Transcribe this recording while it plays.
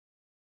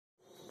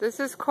This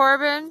is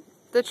Corban,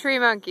 the tree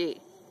monkey.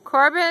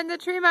 Corban, the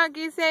tree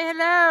monkey, say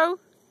hello.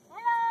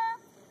 Hello.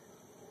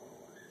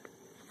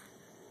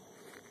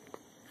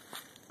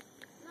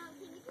 Mom,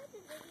 can you put the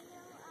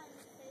video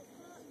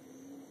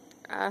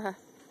on Facebook?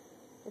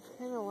 It's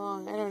kind of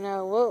long. I don't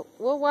know.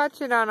 We'll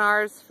watch it on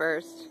ours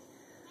first.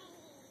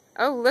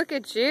 Oh, look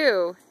at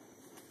you.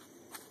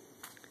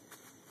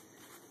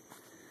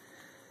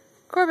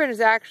 Corban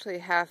is actually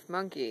half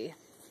monkey.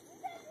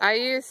 I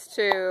used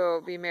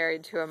to be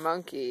married to a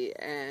monkey,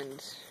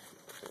 and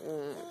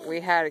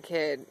we had a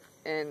kid,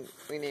 and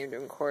we named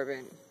him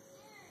Corban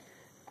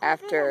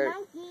after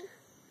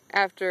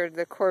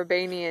the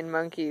Corbanian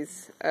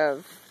monkeys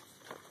of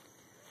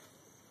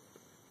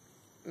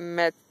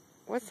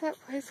what's that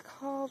place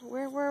called?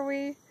 Where were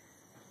we?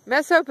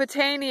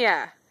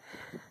 Mesopotamia.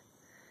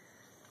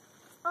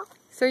 Oh.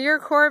 So you're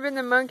Corban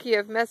the monkey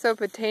of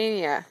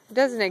Mesopotamia. It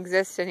doesn't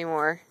exist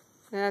anymore.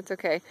 That's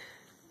okay.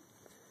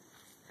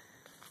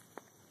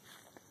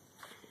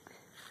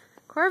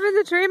 Corban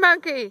the tree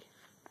monkey.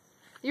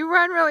 You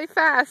run really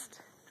fast.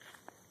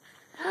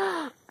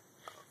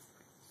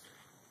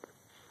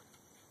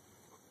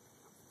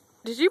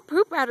 Did you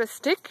poop out a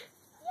stick?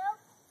 Yep.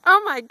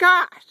 Oh my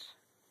gosh.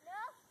 No.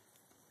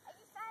 I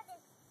just found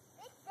this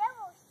big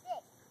devil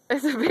stick.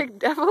 It's a big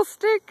devil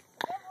stick?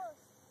 Devil's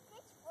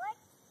pitchfork.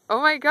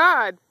 Oh my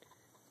god.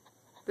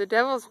 The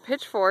devil's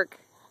pitchfork.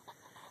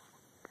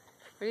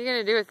 What are you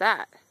going to do with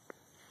that?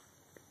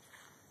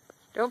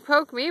 Don't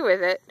poke me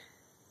with it.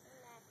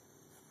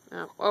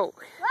 Oh.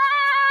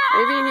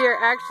 Maybe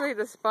you're actually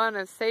the spawn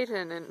of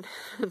Satan and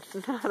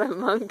not a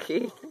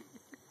monkey.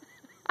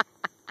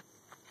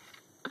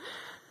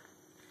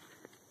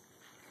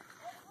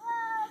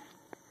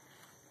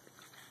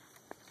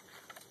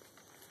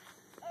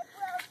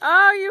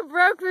 Oh, you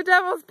broke the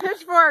devil's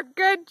pitchfork.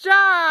 Good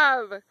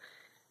job.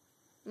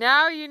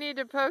 Now you need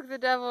to poke the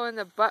devil in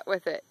the butt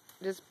with it.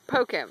 Just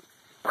poke him.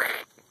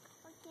 Okay.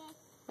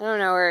 I don't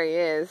know where he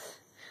is.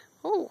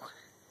 Oh.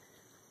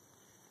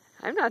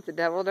 I'm not the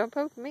devil. Don't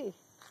poke me.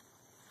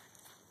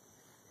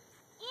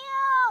 Ew!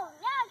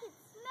 Now I can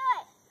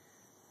smell it.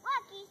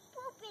 Look, he's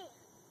pooping.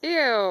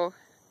 Ew.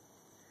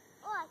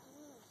 Oh, I can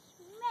even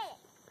smell it.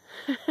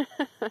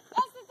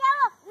 It's the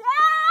devil.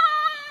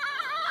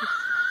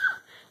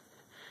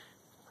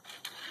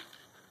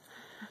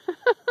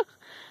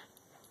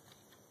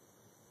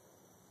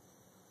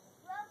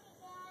 Broke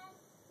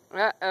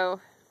again. Uh-oh.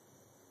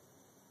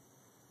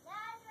 Now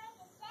I'm ready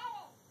to set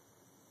it.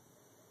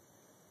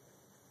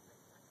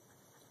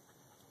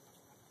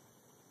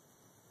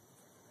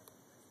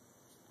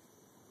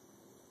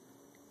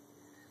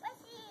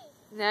 Pussy.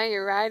 Now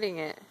you're riding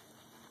it.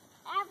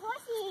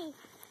 Pussy.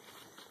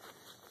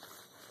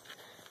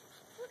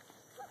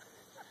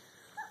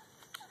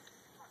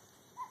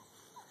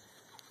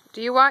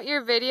 Do you want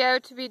your video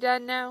to be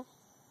done now?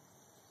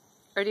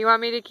 Or do you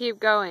want me to keep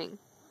going?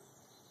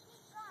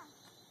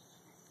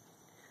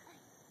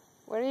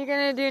 What are you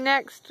going to do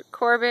next,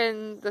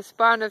 Corban, the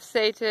spawn of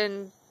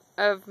Satan,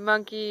 of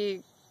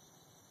monkey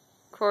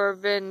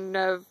Corban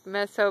of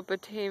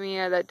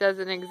Mesopotamia that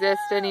doesn't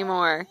exist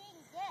anymore?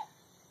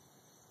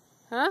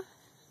 Huh?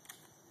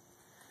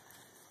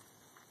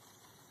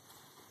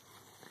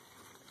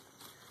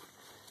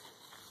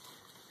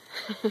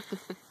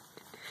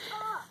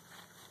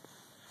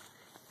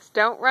 Just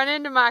don't run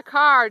into my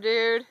car,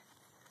 dude.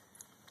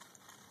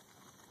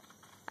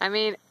 I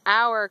mean,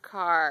 our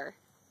car.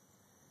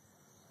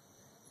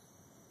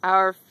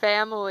 Our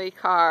family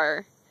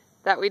car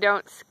that we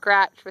don't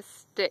scratch with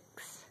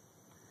sticks.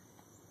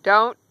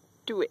 Don't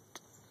do it.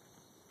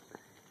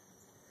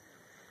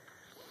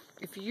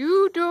 If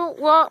you don't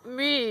want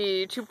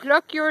me to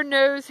pluck your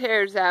nose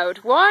hairs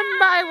out one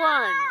by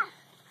one.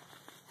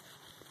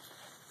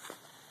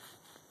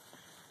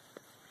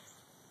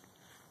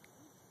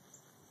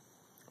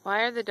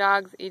 Why are the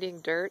dogs eating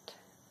dirt?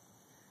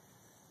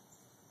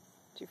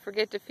 Did you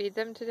forget to feed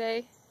them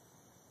today?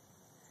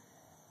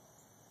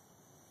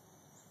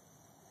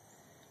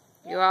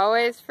 You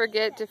always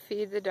forget to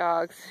feed the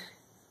dogs.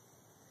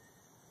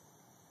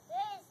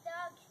 There's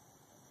dog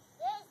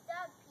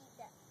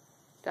pizza.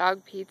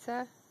 Dog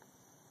pizza?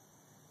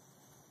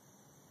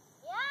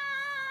 Yeah.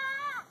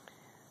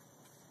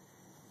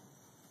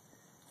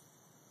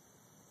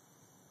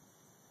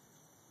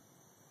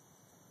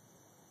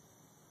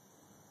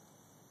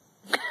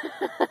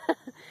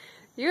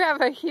 You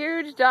have a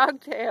huge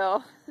dog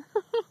tail.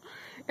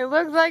 It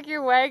looks like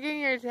you're wagging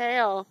your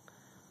tail.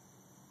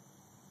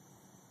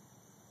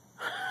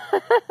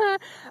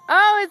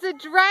 Oh, it's a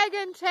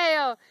dragon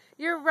tail.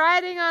 You're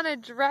riding on a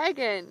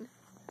dragon.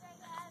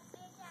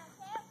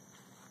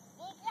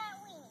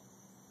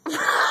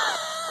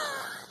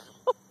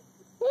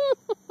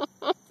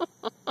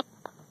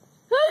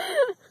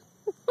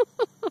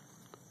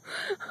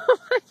 Oh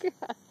my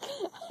god.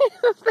 I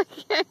hope I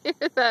can't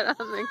hear that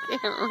on the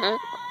camera.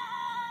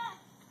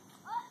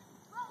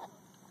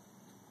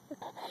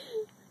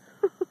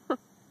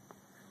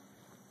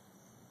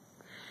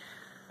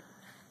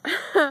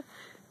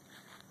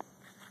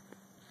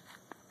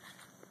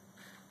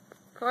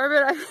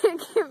 Corbin, I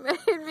think you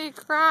made me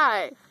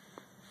cry.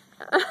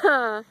 It's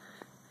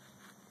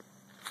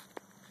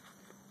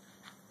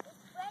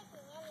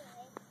breaking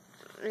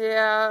anyway.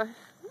 Yeah.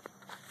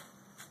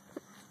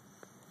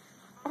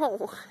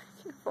 Oh,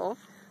 careful.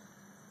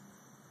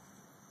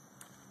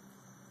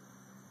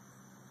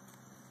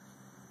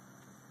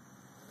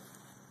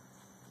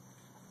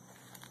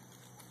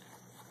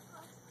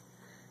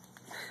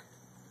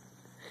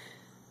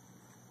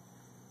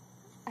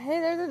 Hey,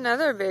 there's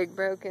another big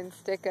broken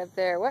stick up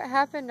there. What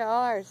happened to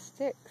all our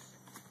sticks?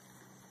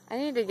 I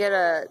need to get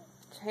a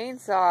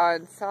chainsaw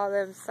and saw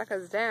them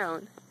suckers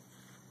down.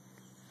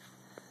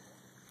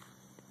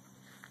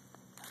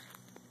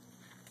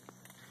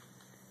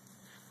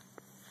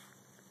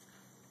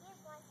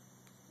 Here's one.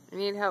 You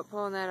need help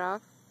pulling that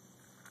off?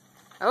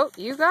 Oh,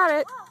 you got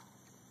it. Oh,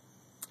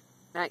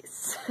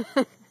 Nice.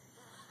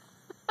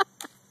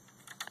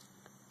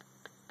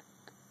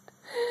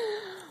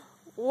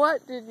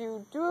 What did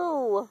you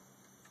do?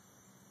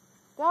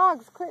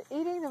 Dogs, quit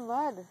eating the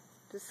mud.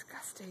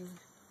 Disgusting.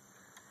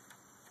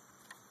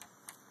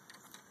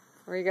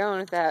 Where are you going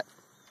with that?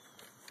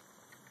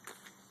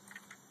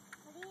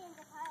 put it in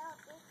the pile of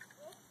big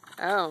sticks.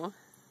 Oh.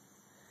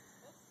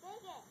 It's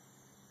bigger.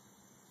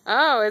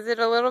 Oh, is it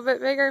a little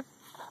bit bigger?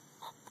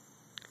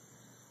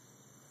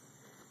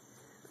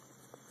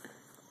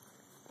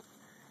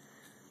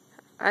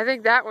 I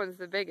think that one's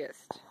the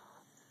biggest.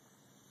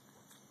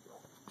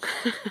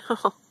 Is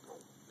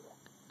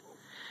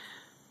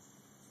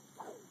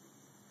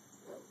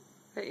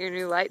that your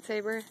new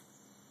lightsaber?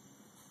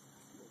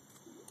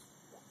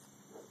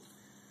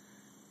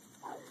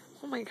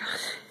 Oh my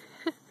gosh.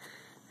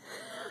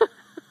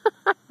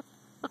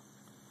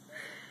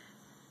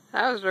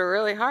 That was a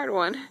really hard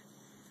one. This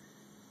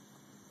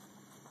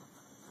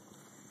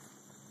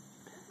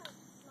one's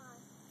small.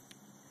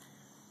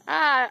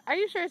 Are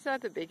you sure it's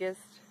not the biggest?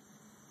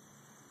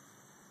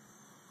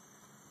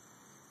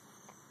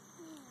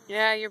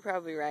 Yeah, you're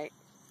probably right.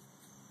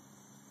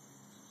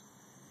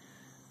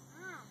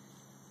 Ah.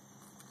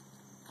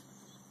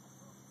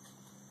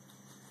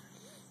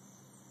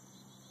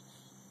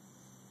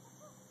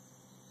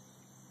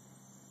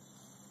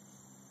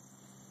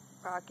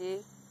 Rocky.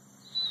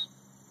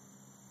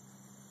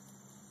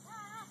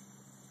 Ah.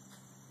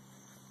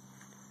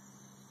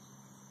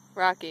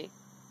 Rocky.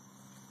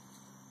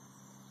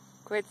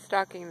 Quit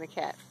stalking the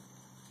cat.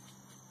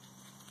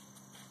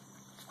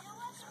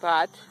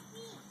 Spot.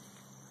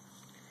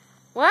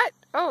 What?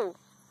 Oh,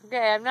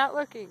 okay, I'm not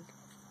looking.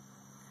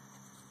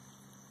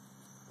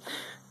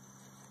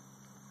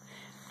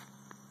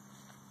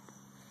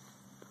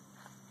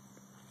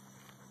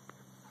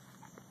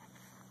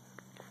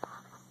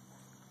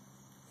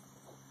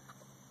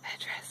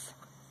 Petrus,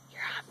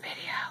 you're on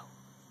video.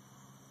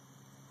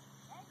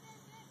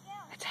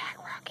 Attack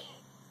Rocky.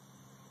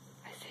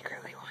 I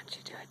secretly want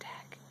you to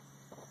attack.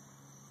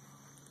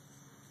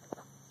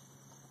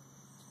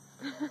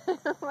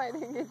 I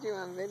didn't get you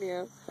on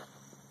video.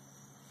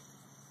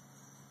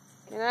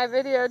 Can I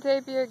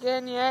videotape you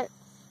again yet?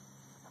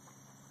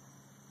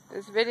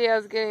 This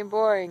video's getting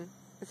boring.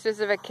 It's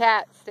just of a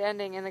cat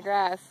standing in the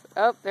grass.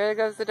 Oh, there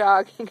goes the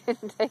dog. He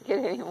couldn't take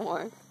it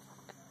anymore.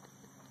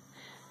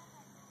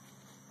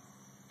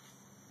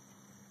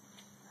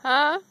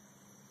 Huh?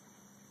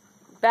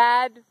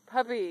 Bad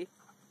puppy.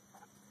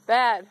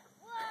 Bad.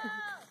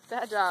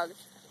 Bad dog.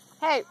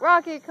 Hey,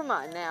 Rocky, come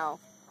on now.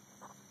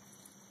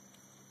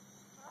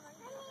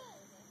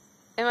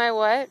 Am I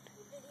what?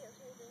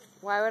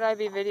 Why would I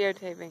be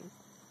videotaping?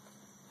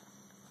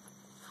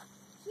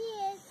 She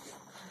is.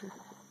 I'm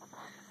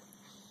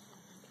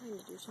trying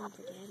to do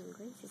something for Dad and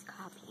Grace is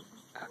copying me.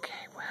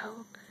 Okay,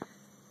 well,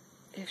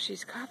 if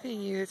she's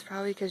copying you, it's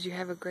probably because you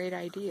have a great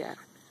idea.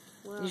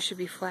 Well, You should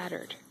be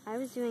flattered. I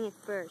was doing it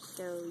first,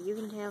 so you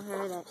can tell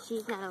her that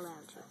she's not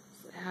allowed to.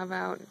 So. How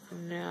about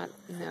not?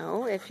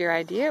 No, if your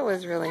idea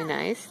was really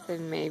nice,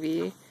 then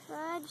maybe.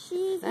 But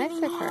she's Nice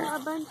giving of him her. a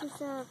bunch of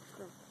stuff.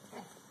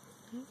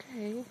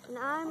 Okay. And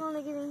I'm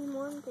only giving him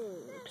one thing.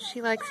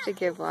 She likes to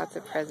give lots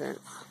of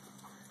presents.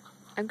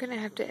 I'm gonna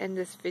have to end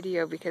this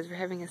video because we're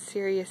having a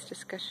serious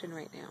discussion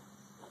right now.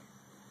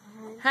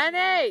 That's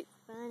Honey!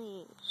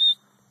 funny.